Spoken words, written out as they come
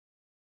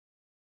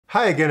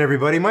Hi again,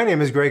 everybody. My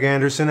name is Greg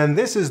Anderson, and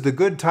this is the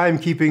Good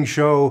Timekeeping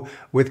Show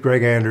with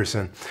Greg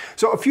Anderson.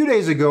 So a few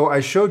days ago, I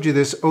showed you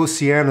this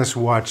Oceanus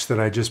watch that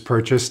I just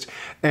purchased,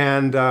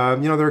 and there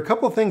are a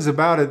couple things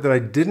about it that I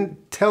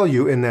didn't tell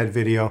you in that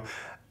video,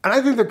 and I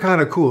think they're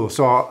kind of cool.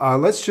 So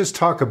let's just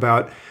talk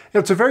about,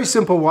 it's a very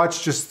simple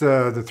watch, just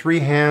the three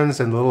hands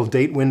and the little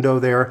date window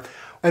there.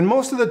 And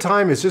most of the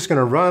time, it's just going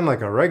to run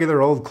like a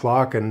regular old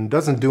clock and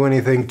doesn't do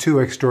anything too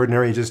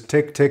extraordinary, just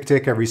tick, tick,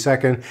 tick every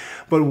second.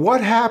 But what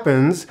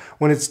happens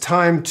when it's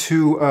time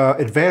to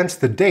advance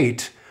the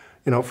date,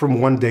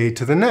 from one day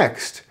to the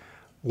next?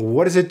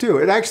 What does it do?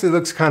 It actually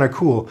looks kind of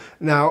cool.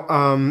 Now,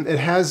 it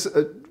has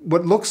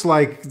what looks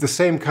like the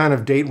same kind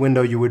of date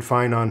window you would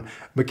find on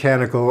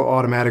mechanical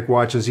automatic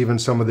watches, even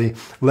some of the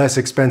less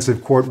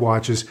expensive quart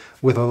watches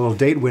with a little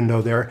date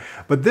window there.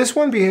 But this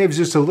one behaves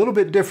just a little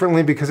bit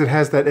differently because it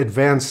has that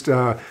advanced,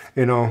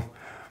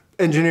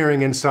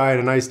 engineering inside,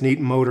 a nice neat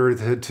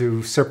motor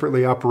to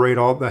separately operate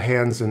all the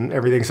hands and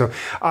everything. So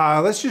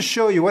let's just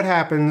show you what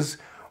happens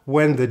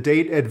when the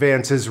date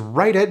advances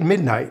right at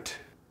midnight.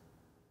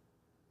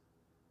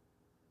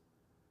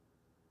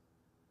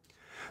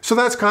 So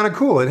that's kind of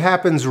cool. It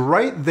happens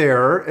right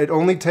there. It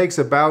only takes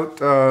about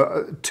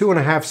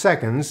 2.5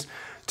 seconds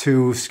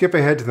to skip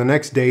ahead to the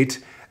next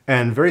date.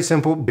 And very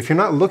simple, if you're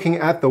not looking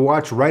at the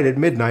watch right at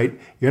midnight,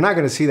 you're not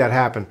going to see that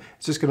happen.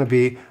 It's just going to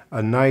be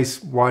a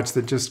nice watch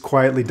that just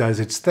quietly does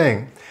its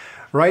thing.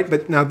 Right?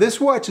 But now this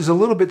watch is a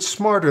little bit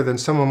smarter than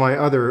some of my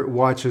other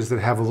watches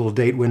that have a little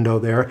date window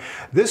there.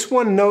 This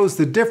one knows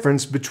the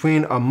difference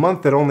between a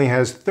month that only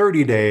has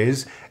 30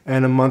 days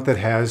and a month that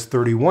has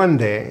 31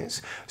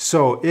 days.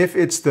 So if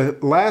it's the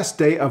last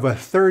day of a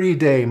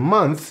 30-day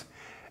month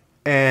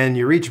and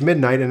you reach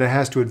midnight and it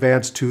has to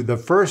advance to the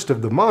first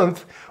of the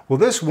month, well,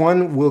 this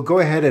one will go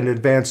ahead and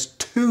advance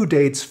 2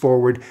 dates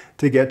forward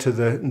to get to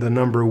the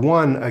number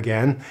 1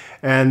 again.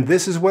 And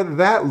this is what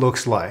that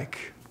looks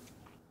like.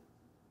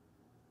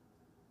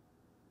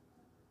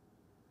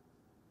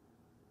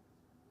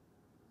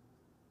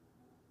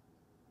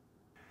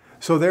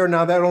 So there,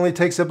 now that only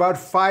takes about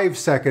 5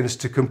 seconds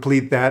to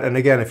complete that. And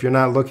again, if you're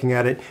not looking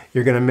at it,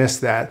 you're going to miss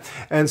that.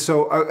 And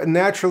so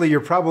naturally,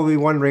 you're probably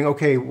wondering,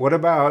 okay, what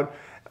about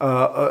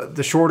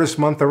the shortest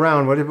month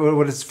around?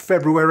 What is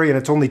February and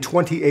it's only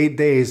 28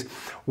 days?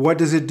 What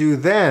does it do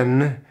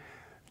then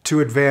to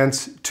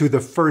advance to the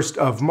 1st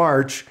of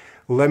March?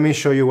 Let me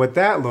show you what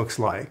that looks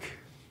like.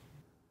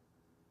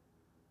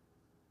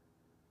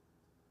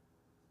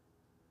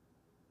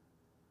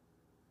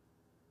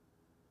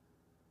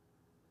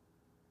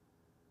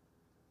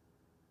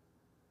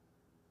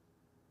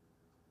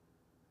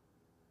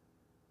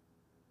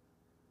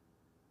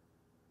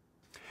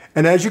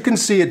 And as you can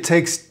see, it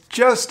takes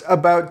just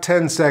about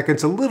 10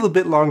 seconds, a little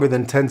bit longer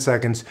than 10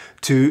 seconds,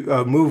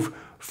 to move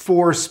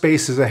 4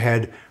 spaces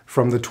ahead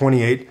from the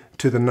 28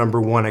 to the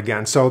number 1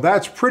 again. So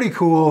that's pretty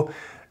cool.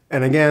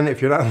 And again,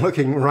 if you're not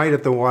looking right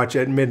at the watch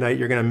at midnight,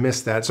 you're going to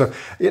miss that. So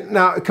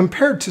now,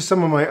 compared to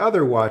some of my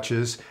other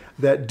watches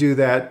that do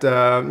that,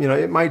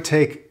 it might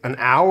take an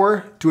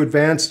hour to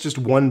advance just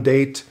 1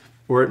 date,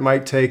 or it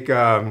might take,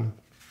 for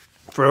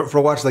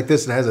a watch like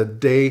this that has a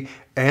day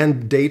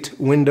and date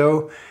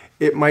window,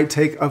 it might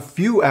take a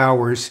few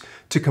hours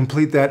to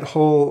complete that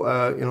whole,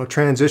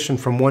 transition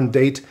from one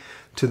date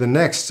to the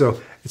next. So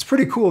it's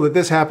pretty cool that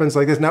this happens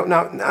like this.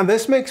 Now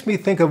this makes me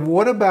think of,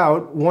 what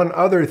about one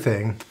other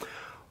thing?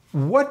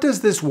 What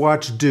does this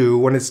watch do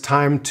when it's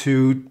time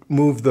to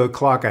move the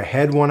clock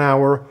ahead 1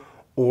 hour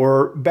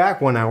or back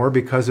 1 hour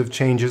because of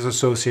changes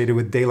associated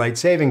with daylight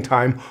saving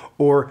time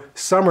or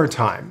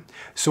summertime?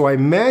 So I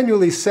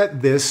manually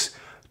set this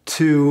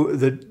to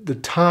the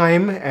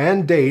time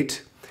and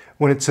date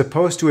when it's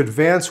supposed to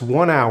advance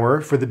 1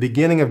 hour for the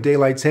beginning of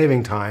daylight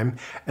saving time,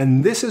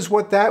 and this is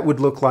what that would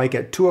look like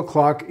at 2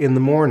 o'clock in the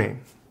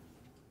morning.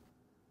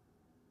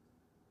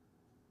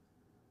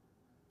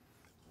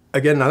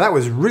 Again, now that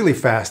was really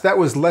fast. That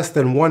was less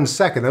than 1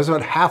 second. That was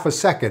about half a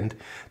second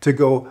to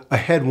go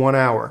ahead 1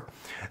 hour.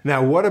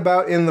 Now, what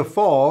about in the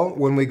fall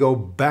when we go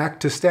back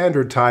to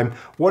standard time?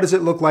 What does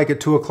it look like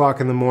at 2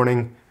 o'clock in the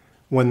morning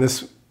when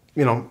this,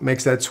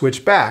 makes that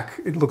switch back?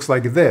 It looks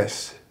like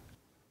this.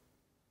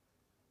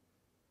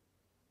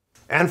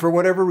 And for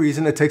whatever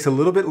reason, it takes a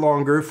little bit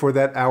longer for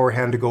that hour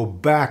hand to go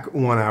back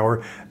 1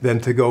 hour than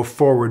to go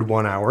forward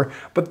 1 hour,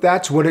 but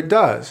that's what it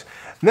does.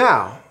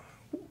 Now,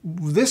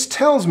 this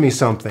tells me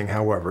something,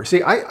 however.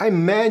 See, I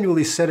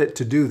manually set it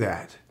to do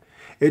that.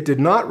 It did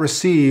not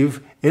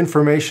receive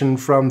information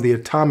from the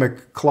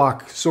atomic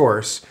clock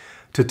source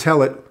to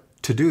tell it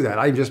to do that.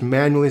 I just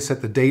manually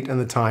set the date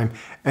and the time,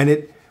 and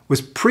it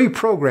was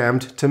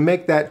pre-programmed to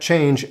make that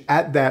change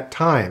at that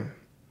time.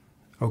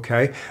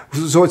 Okay,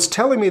 so it's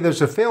telling me there's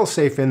a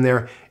fail-safe in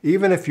there,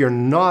 even if you're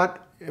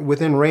not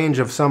within range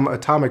of some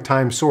atomic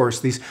time source,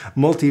 these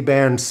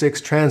multiband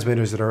 6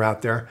 transmitters that are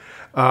out there.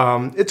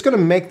 It's going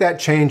to make that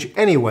change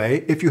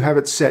anyway if you have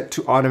it set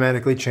to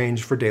automatically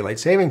change for daylight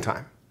saving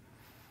time.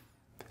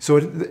 So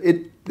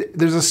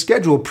there's a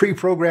schedule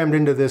pre-programmed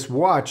into this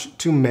watch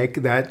to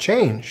make that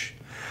change.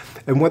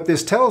 And what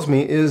this tells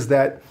me is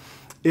that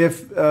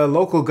if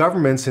local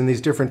governments in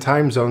these different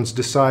time zones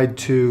decide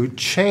to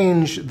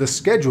change the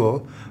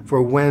schedule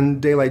for when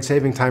daylight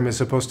saving time is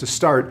supposed to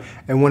start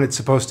and when it's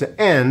supposed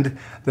to end,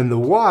 then the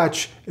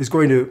watch is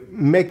going to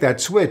make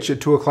that switch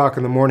at 2 o'clock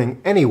in the morning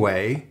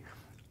anyway,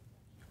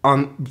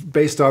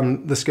 based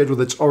on the schedule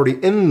that's already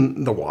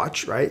in the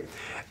watch, right?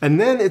 And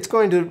then it's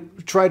going to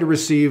try to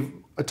receive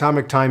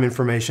atomic time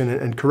information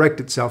and correct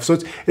itself. So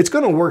it's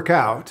going to work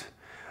out.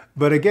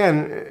 But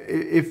again,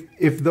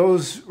 if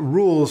those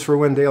rules for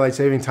when daylight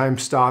saving time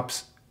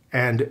stops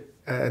and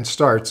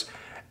starts,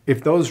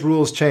 if those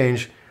rules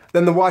change,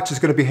 then the watch is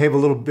going to behave a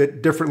little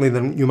bit differently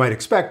than you might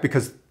expect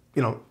because,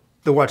 you know,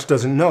 the watch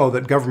doesn't know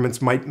that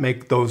governments might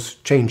make those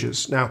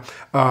changes. Now,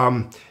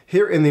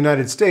 here in the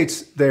United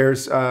States,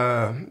 there's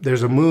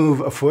a move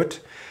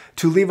afoot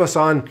to leave us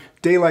on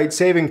daylight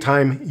saving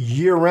time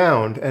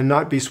year-round and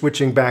not be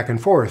switching back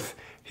and forth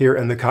here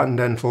in the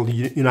continental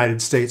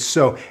United States.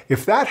 So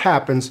if that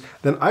happens,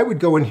 then I would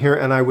go in here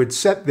and I would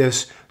set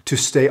this to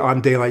stay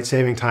on daylight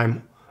saving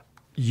time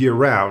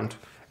year-round,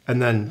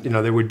 and then, you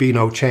know, there would be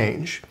no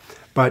change.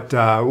 But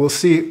we'll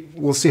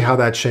see how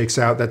that shakes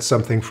out. That's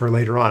something for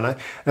later on.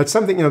 That's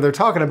something, you know, they're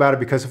talking about it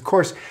because, of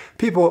course,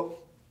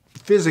 people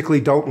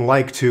physically don't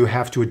like to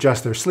have to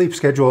adjust their sleep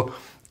schedule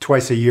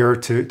twice a year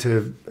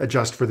to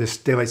adjust for this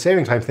daylight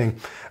saving time thing.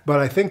 But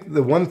I think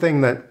the one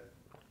thing that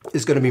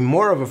is going to be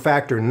more of a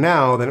factor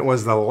now than it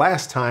was the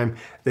last time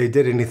they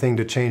did anything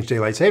to change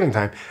daylight saving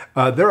time.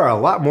 There are a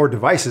lot more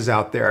devices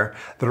out there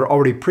that are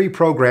already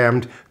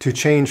pre-programmed to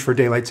change for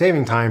daylight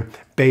saving time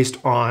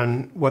based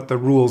on what the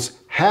rules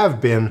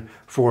have been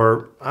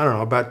for, I don't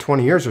know, about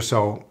 20 years or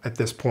so at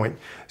this point.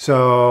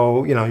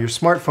 So, you know, your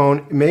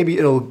smartphone, maybe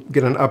it'll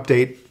get an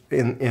update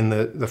in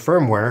the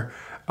firmware,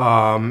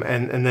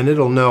 and then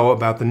it'll know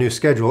about the new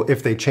schedule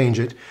if they change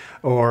it,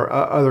 or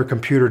other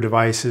computer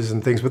devices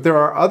and things. But there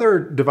are other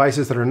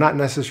devices that are not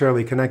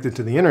necessarily connected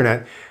to the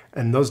internet,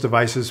 and those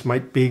devices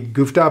might be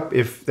goofed up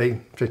if they,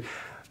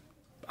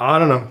 I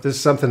don't know, this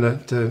is something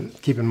to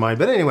keep in mind.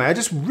 But anyway, I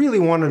just really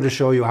wanted to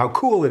show you how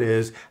cool it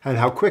is and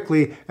how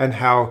quickly and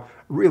how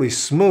really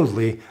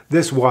smoothly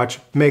this watch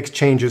makes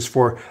changes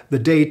for the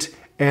date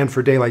and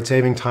for daylight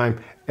saving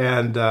time.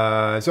 And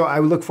so I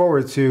look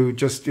forward to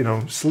just, you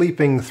know,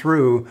 sleeping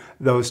through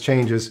those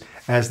changes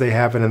as they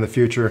happen in the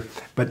future.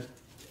 But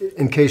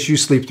in case you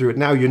sleep through it,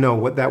 now you know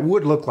what that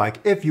would look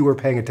like if you were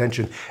paying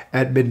attention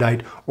at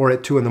midnight or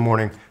at 2 in the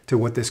morning to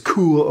what this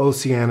cool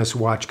Oceanus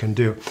watch can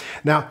do.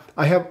 Now,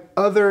 I have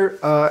other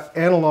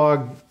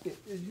analog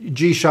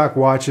G-Shock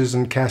watches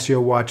and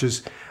Casio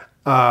watches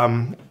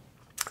that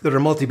are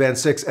Multiband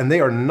 6, and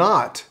they are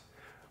not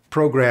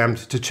programmed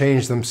to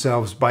change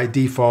themselves by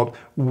default,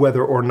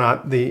 whether or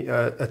not the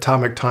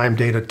atomic time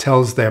data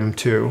tells them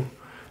to.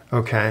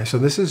 Okay, so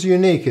this is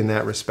unique in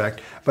that respect.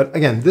 But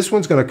again, this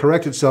one's going to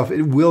correct itself.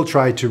 It will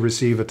try to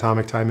receive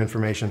atomic time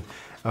information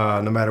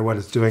no matter what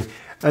it's doing.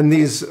 And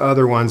these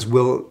other ones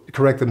will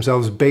correct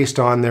themselves based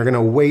on, they're going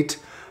to wait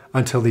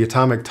until the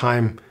atomic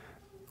time,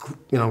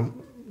 you know,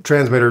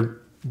 transmitter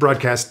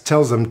broadcast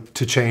tells them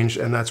to change,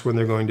 and that's when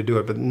they're going to do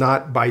it, but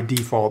not by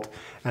default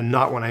and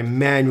not when I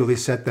manually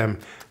set them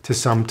to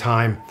some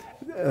time.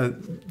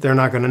 They're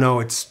not going to know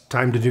it's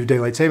time to do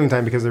daylight saving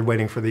time because they're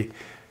waiting for the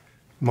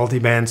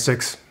Multiband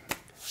 6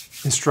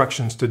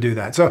 instructions to do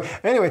that. So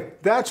anyway,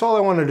 that's all I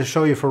wanted to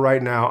show you for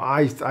right now.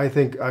 I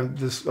think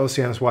this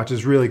Oceanus watch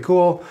is really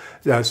cool.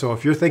 So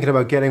if you're thinking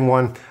about getting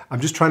one, I'm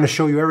just trying to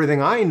show you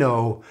everything I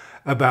know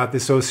about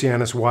this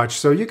Oceanus watch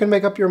so you can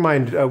make up your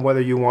mind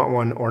whether you want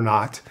one or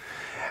not.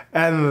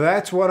 And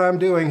that's what I'm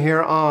doing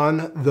here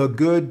on the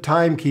Good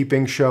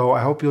Timekeeping Show. I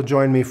hope you'll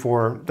join me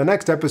for the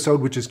next episode,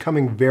 which is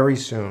coming very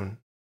soon.